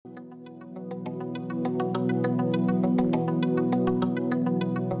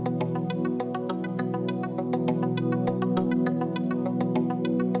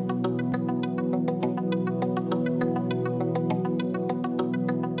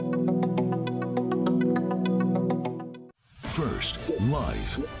First,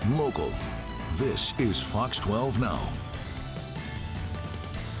 live, local. This is Fox 12 Now.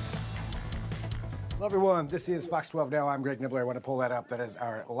 Hello, everyone. This is Fox 12 Now. I'm Greg Nibler. I want to pull that up. That is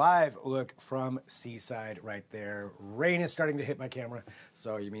our live look from Seaside right there. Rain is starting to hit my camera,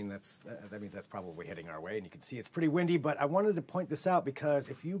 so that means that's probably heading our way, and you can see it's pretty windy, but I wanted to point this out because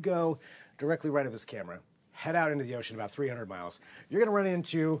if you go directly right of this camera, head out into the ocean about 300 miles, you're going to run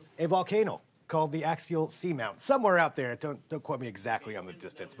into a volcano called the Axial Seamount, somewhere out there. Don't quote me exactly on the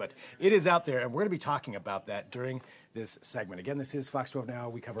distance, but it is out there, and we're going to be talking about that during this segment. Again, this is Fox 12 Now.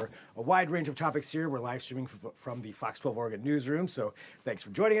 We cover a wide range of topics here. We're live streaming from the Fox 12 Oregon newsroom, so thanks for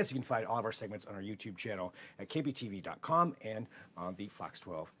joining us. You can find all of our segments on our YouTube channel at kptv.com and on the Fox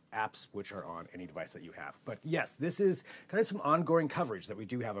 12 apps, which are on any device that you have. But yes, this is kind of some ongoing coverage that we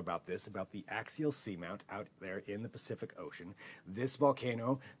do have about the Axial Seamount out there in the Pacific Ocean. This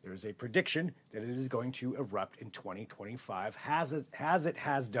volcano, there's a prediction that it is going to erupt in 2025, as it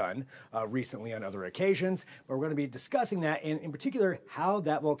has done recently on other occasions. But we're going to be discussing that, and in particular, how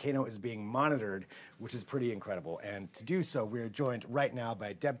that volcano is being monitored, which is pretty incredible. And to do so, we're joined right now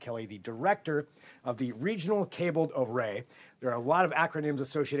by Deb Kelley, the director of the Regional Cabled Array. There are a lot of acronyms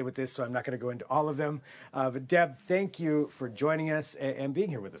associated with this, so I'm not going to go into all of them. But Deb, thank you for joining us and being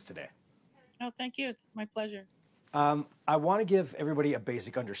here with us today. Oh, thank you. It's my pleasure. I want to give everybody a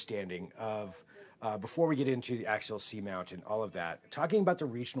basic understanding of, before we get into the Axial Seamount and all of that, talking about the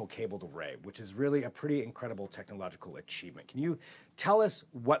Regional Cabled Array, which is really a pretty incredible technological achievement. Can you tell us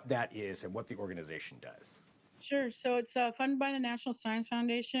what that is and what the organization does? Sure. So it's funded by the National Science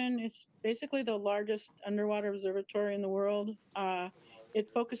Foundation. It's basically the largest underwater observatory in the world. It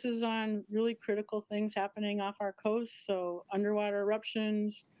focuses on really critical things happening off our coast. So underwater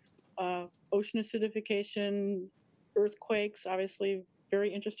eruptions, ocean acidification, earthquakes, obviously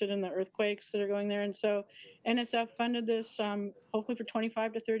very interested in the earthquakes that are going there. And so NSF funded this hopefully for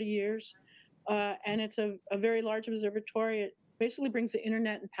 25 to 30 years. And it's a very large observatory. It basically brings the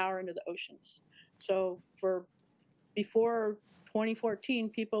internet and power into the oceans. So before 2014,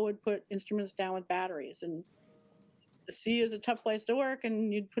 people would put instruments down with batteries, and the sea is a tough place to work,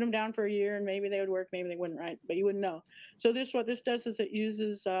 and you'd put them down for a year, and maybe they would work, maybe they wouldn't, right? But you wouldn't know. So what this does is it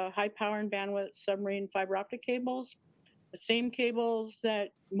uses high power and bandwidth submarine fiber optic cables, the same cables that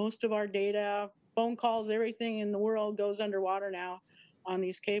most of our data, phone calls, everything in the world goes underwater now on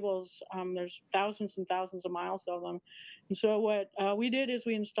these cables. There's thousands and thousands of miles of them. And so what we did is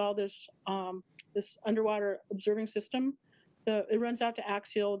we installed this underwater observing system. It runs out to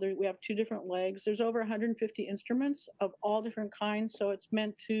Axial. We have two different legs. There's over 150 instruments of all different kinds. So it's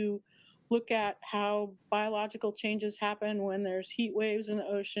meant to look at how biological changes happen when there's heat waves in the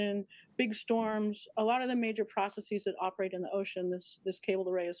ocean, big storms, a lot of the major processes that operate in the ocean, this cabled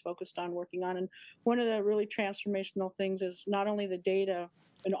array is focused on working on. And one of the really transformational things is not only the data,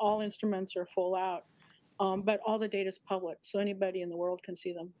 and all instruments are full out, but all the data is public, so anybody in the world can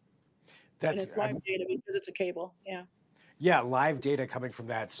see them. And it's live data because it's a cable, yeah. Yeah, live data coming from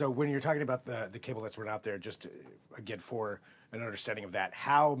that. So when you're talking about the cable that's run out there, just again for an understanding of that,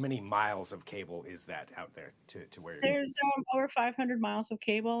 how many miles of cable is that out there to where you're There's over 500 miles of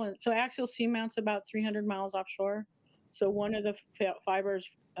cable. And so Axial Seamount's about 300 miles offshore. So one of the fibers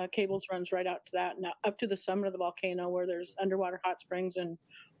cables runs right out to that, and up to the summit of the volcano where there's underwater hot springs and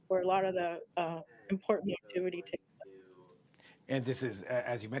where a lot of the important activity takes place. And this is,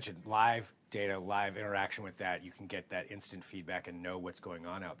 as you mentioned, live data, live interaction with that. You can get that instant feedback and know what's going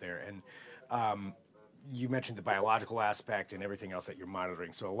on out there. And you mentioned the biological aspect and everything else that you're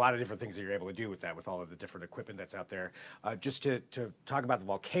monitoring. So a lot of different things that you're able to do with that, with all of the different equipment that's out there. Just to talk about the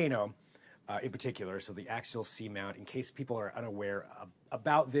volcano in particular, so the Axial Seamount, in case people are unaware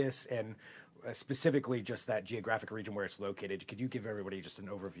about this and specifically just that geographic region where it's located, could you give everybody just an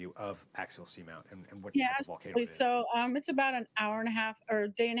overview of Axial Seamount and what type of volcano it is? So it's about an hour and a half or a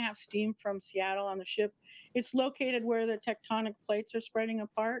day and a half steam from Seattle on the ship. It's located where the tectonic plates are spreading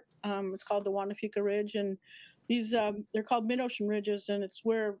apart. It's called the Juan de Fuca Ridge, and these they're called mid-ocean ridges, and it's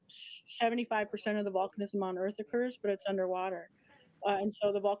where 75% of the volcanism on Earth occurs, but it's underwater. And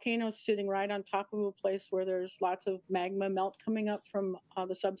so the volcano is sitting right on top of a place where there's lots of magma melt coming up from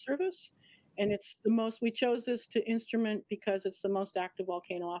the subsurface. And we chose this to instrument because it's the most active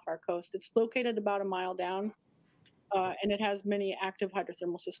volcano off our coast. It's located about a mile down, and it has many active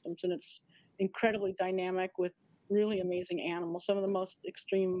hydrothermal systems, and it's incredibly dynamic with really amazing animals. Some of the most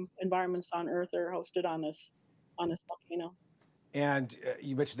extreme environments on Earth are hosted on this volcano. And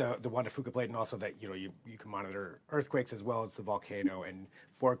you mentioned the Juan de Fuca plate, and also that you can monitor earthquakes as well as the volcano. And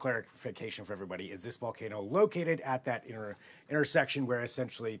for clarification for everybody, is this volcano located at that intersection where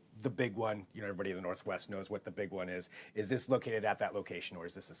essentially the big one? Everybody in the Northwest knows what the big one is. Is this located at that location, or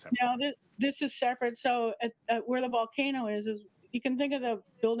is this a separate? No, this is separate. So at where the volcano is you can think of the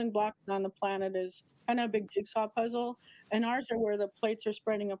building blocks on the planet as kind of a big jigsaw puzzle, and ours are where the plates are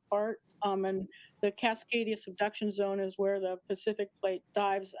spreading apart. And the Cascadia subduction zone is where the Pacific plate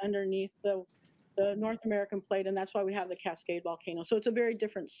dives underneath the North American plate, and that's why we have the Cascade volcano. So it's a very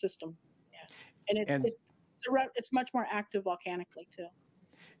different system. Yeah, and it's much more active volcanically too.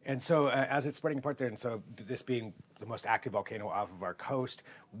 And so as it's spreading apart there, and so this being the most active volcano off of our coast,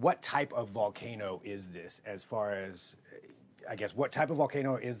 what type of volcano is this as far as, I guess, what type of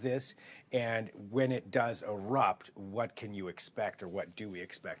volcano is this? And when it does erupt, what can you expect, or what do we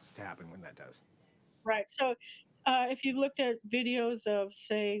expect to happen when that does? Right. So if you've looked at videos of,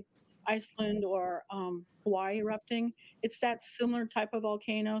 say, Iceland or Hawaii erupting, it's that similar type of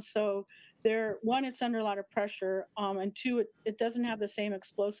volcano. So one, it's under a lot of pressure, and two, it doesn't have the same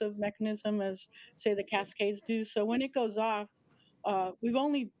explosive mechanism as, say, the Cascades do. So when it goes off, we've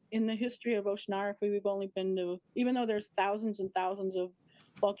only, in the history of oceanography, we've only been to, even though there's thousands and thousands of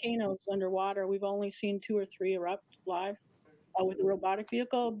volcanoes underwater, we've only seen 2 or 3 erupt live with a robotic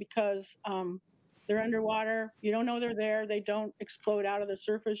vehicle, because they're underwater. You don't know they're there. They don't explode out of the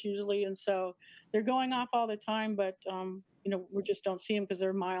surface usually, and so they're going off all the time. But we just don't see them because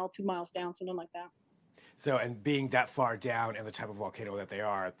they're a mile, 2 miles down, something like that. So, and being that far down and the type of volcano that they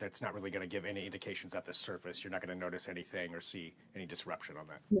are, that's not really going to give any indications at the surface. You're not going to notice anything or see any disruption on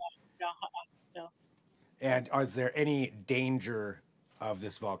that. No. And is there any danger of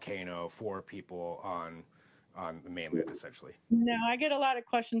this volcano for people on the mainland, essentially? No, I get a lot of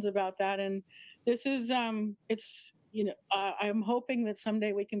questions about that, and this is I'm hoping that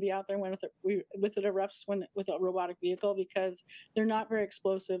someday we can be out there when with it erupts with a robotic vehicle, because they're not very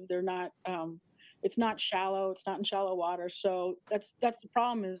explosive. They're not. It's not shallow. It's not in shallow water. So that's the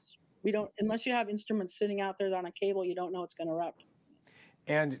problem, is we don't, unless you have instruments sitting out there on a cable, you don't know it's going to erupt.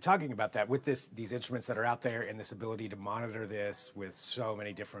 And talking about that, with these instruments that are out there and this ability to monitor this with so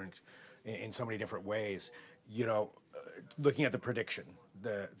many different, in so many different ways, looking at the prediction,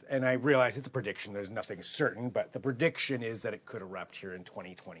 and I realize it's a prediction, there's nothing certain, but the prediction is that it could erupt here in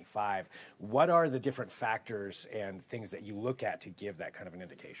 2025. What are the different factors and things that you look at to give that kind of an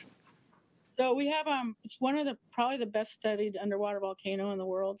indication? So we have it's one of probably the best studied underwater volcano in the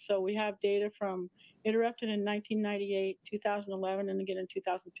world. So we have data from, it erupted in 1998, 2011, and again in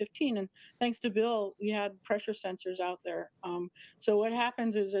 2015. And thanks to Bill, we had pressure sensors out there. So what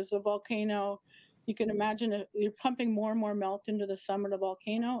happens is, as the volcano, you can imagine you're pumping more and more melt into the summit of the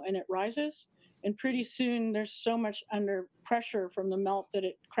volcano, and it rises. And pretty soon there's so much under pressure from the melt that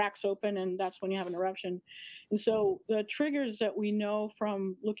it cracks open, and that's when you have an eruption. And so the triggers that we know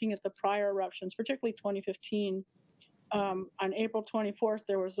from looking at the prior eruptions, particularly 2015, on April 24th,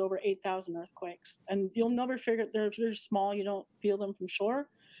 there was over 8,000 earthquakes. And you'll never figure, they're small, you don't feel them from shore.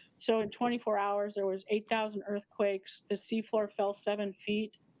 So in 24 hours, there was 8,000 earthquakes. The seafloor fell 7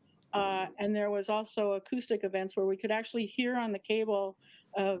 feet. And there was also acoustic events where we could actually hear on the cable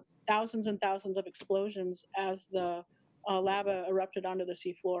thousands and thousands of explosions as the lava erupted onto the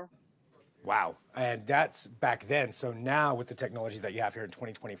seafloor. Wow. And that's back then. So now with the technology that you have here in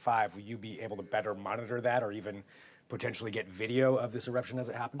 2025, will you be able to better monitor that, or even potentially get video of this eruption as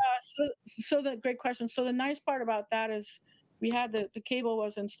it happens? Great question. So the nice part about that is we had the cable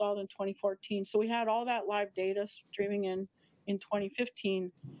was installed in 2014. So we had all that live data streaming in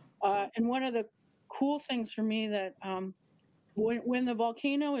 2015. And one of the cool things for me that when the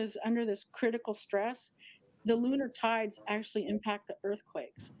volcano is under this critical stress, the lunar tides actually impact the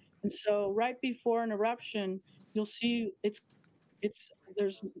earthquakes. And so right before an eruption, you'll see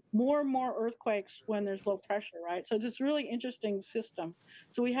there's more and more earthquakes when there's low pressure, right? So it's this really interesting system.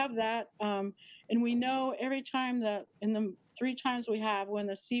 So we have that, and we know every time that in the 3 times we have, when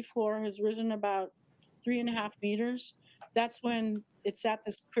the seafloor has risen about 3.5 meters, that's when it's at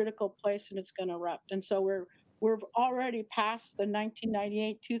this critical place and it's going to erupt. And so we're already past the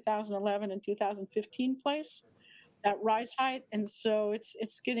 1998, 2011, and 2015 place, that rise height, and so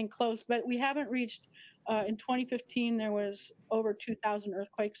it's getting close. But we haven't reached. In 2015, there was over 2,000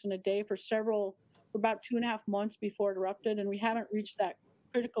 earthquakes in a day for about 2.5 months before it erupted, and we haven't reached that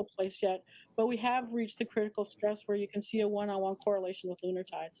critical place yet. But we have reached the critical stress where you can see a one-on-one correlation with lunar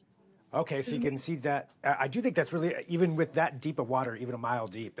tides. Okay, so you can see that. I do think that's really, even with that deep of water, even a mile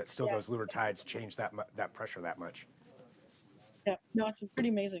deep, that still those lunar tides change that pressure that much. Yeah, no, it's pretty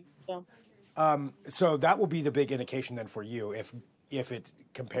amazing. So. So that will be the big indication then for you, if it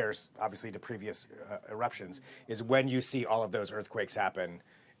compares obviously to previous eruptions, is when you see all of those earthquakes happen,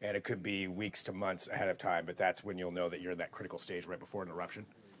 and it could be weeks to months ahead of time, but that's when you'll know that you're in that critical stage right before an eruption.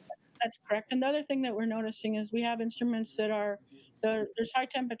 That's correct. And the other thing that we're noticing is we have instruments that are there's high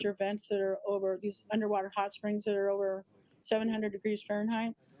temperature vents that are over these underwater hot springs that are over 700 degrees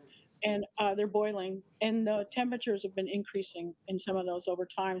Fahrenheit, and they're boiling, and the temperatures have been increasing in some of those over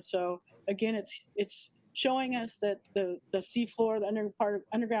time. So again, it's showing us that the seafloor, the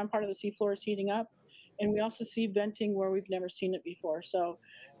underground part of the seafloor is heating up, and we also see venting where we've never seen it before. So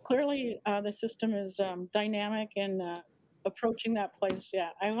clearly, the system is dynamic and approaching that place. Yeah,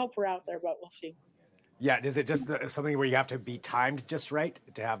 I hope we're out there, but we'll see. Yeah, is it just something where you have to be timed just right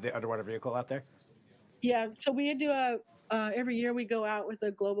to have the underwater vehicle out there? Yeah, so we do every year we go out with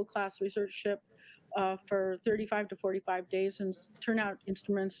a global class research ship for 35 to 45 days and turn out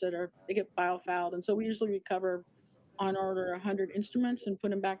instruments they get biofouled, and so we usually recover on order 100 instruments and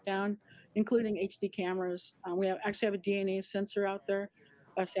put them back down, including HD cameras. We actually have a DNA sensor out there,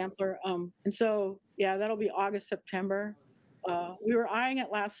 a sampler, and so yeah, that'll be August, September. We were eyeing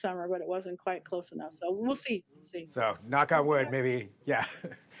it last summer, but it wasn't quite close enough. So we'll see. We'll see. So knock on wood, maybe, yeah,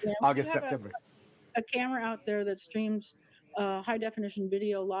 Yeah, August, September. a camera out there that streams high definition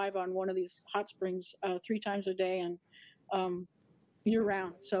video live on one of these hot springs 3 times a day and year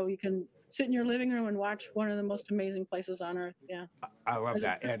round. So you can sit in your living room and watch one of the most amazing places on earth. Yeah. I love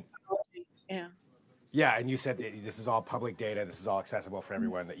that. And yeah. yeah, and you said that this is all public data. This is all accessible for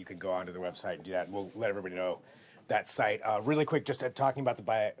everyone, that you can go onto the website and do that. And we'll let everybody know that site. Really quick, just talking about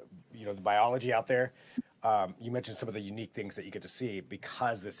the biology out there. You mentioned some of the unique things that you get to see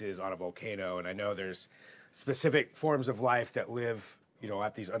because this is on a volcano, and I know there's specific forms of life that live,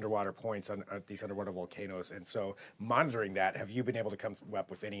 at these underwater points at these underwater volcanoes. And so, monitoring that, have you been able to come up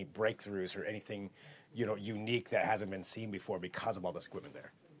with any breakthroughs or anything, unique that hasn't been seen before because of all this equipment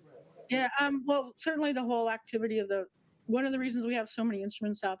there? Yeah. Well, certainly the whole activity of one of the reasons we have so many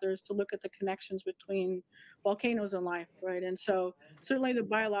instruments out there is to look at the connections between volcanoes and life, right? And so certainly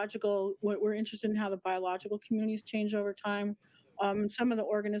we're interested in how the biological communities change over time. Some of the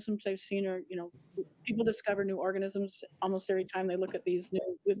organisms I've seen are, people discover new organisms almost every time they look at these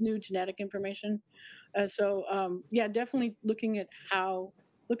with new genetic information. Yeah, definitely looking how,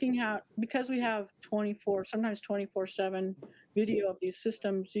 because we have sometimes 24/7 video of these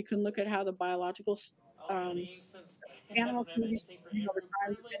systems, you can look at how the biological animal communities change over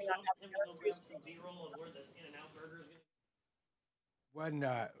time depending on how the chemistry is changing.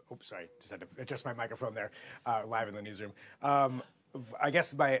 Oops, sorry, just had to adjust my microphone there, live in the newsroom. I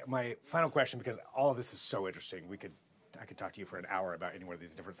guess my final question, because all of this is so interesting, I could talk to you for an hour about any one of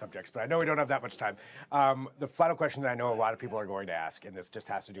these different subjects, but I know we don't have that much time. The final question that I know a lot of people are going to ask, and this just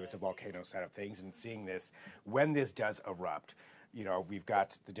has to do with the volcano side of things, and seeing this, when this does erupt, we've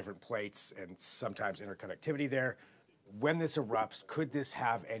got the different plates and sometimes interconnectivity there. When this erupts, could this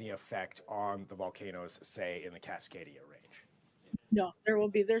have any effect on the volcanoes, say, in the Cascadia range? No,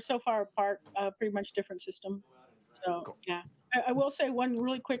 they're so far apart, pretty much different system. So cool. Yeah, I will say one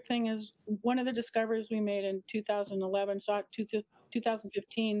really quick thing is one of the discoveries we made in 2011,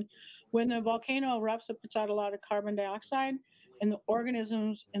 2015, when the volcano erupts, it puts out a lot of carbon dioxide, and the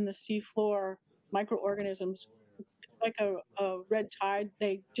organisms in the seafloor, microorganisms, it's like a red tide.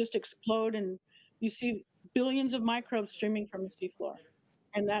 They just explode, and you see billions of microbes streaming from the seafloor.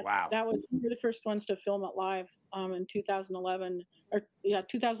 And that was, we were the first ones to film it live in 2011,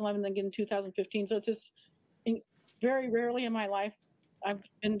 2011, then again in 2015. So it's just very rarely in my life, I've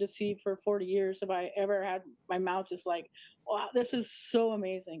been to sea for 40 years, have I ever had my mouth just like, wow, this is so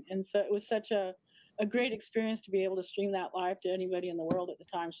amazing. And so it was such a great experience to be able to stream that live to anybody in the world at the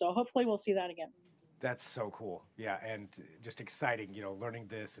time. So hopefully we'll see that again. That's so cool. Yeah, and just exciting, learning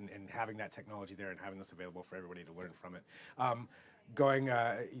this and having that technology there and having this available for everybody to learn from it.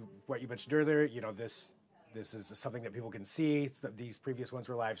 What you mentioned earlier, this is something that people can see. These previous ones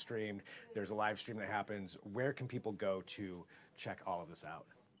were live streamed. There's a live stream that happens. Where can people go to check all of this out?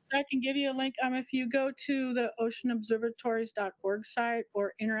 I can give you a link. If you go to the oceanobservatories.org site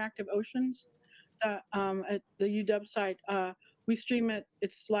or Interactive Oceans at the UW site, we stream it.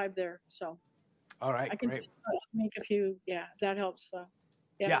 It's live there. So all right, I can great. link if that helps.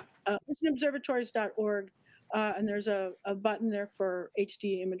 Yeah. Oceanobservatories.org, and there's a button there for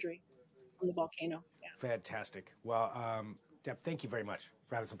HD imagery on the volcano. Yeah. Fantastic. Well, Deb, thank you very much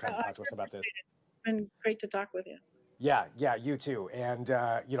for having some time to talk to us about this. It's been great to talk with you. Yeah, you too. And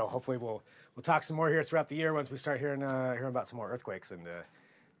hopefully we'll talk some more here throughout the year once we start hearing about some more earthquakes and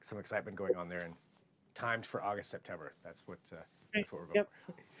some excitement going on there. And timed for August, September. That's what we're going. Yep.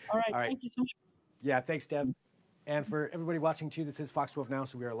 All right. All right. Thank you so much. Yeah, thanks, Deb. And for everybody watching too, this is Fox 12 Now,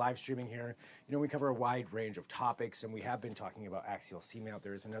 so we are live streaming here. You know, we cover a wide range of topics, and we have been talking about Axial Seamount.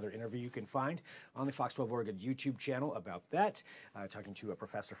 There is another interview you can find on the Fox 12 Oregon YouTube channel about that, talking to a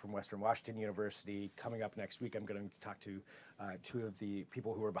professor from Western Washington University. Coming up next week, I'm going to talk to two of the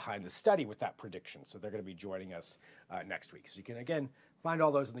people who are behind the study with that prediction, so they're going to be joining us next week. So you can, again, find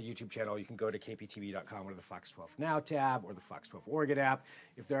all those on the YouTube channel. You can go to kptv.com or the Fox 12 Now tab or the Fox 12 Oregon app.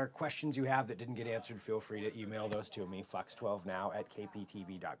 If there are questions you have that didn't get answered, feel free to email those to me,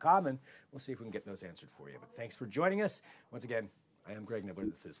 fox12now@kptv.com, and we'll see if we can get those answered for you. But thanks for joining us. Once again, I am Greg Nibler.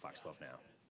 This is Fox 12 Now.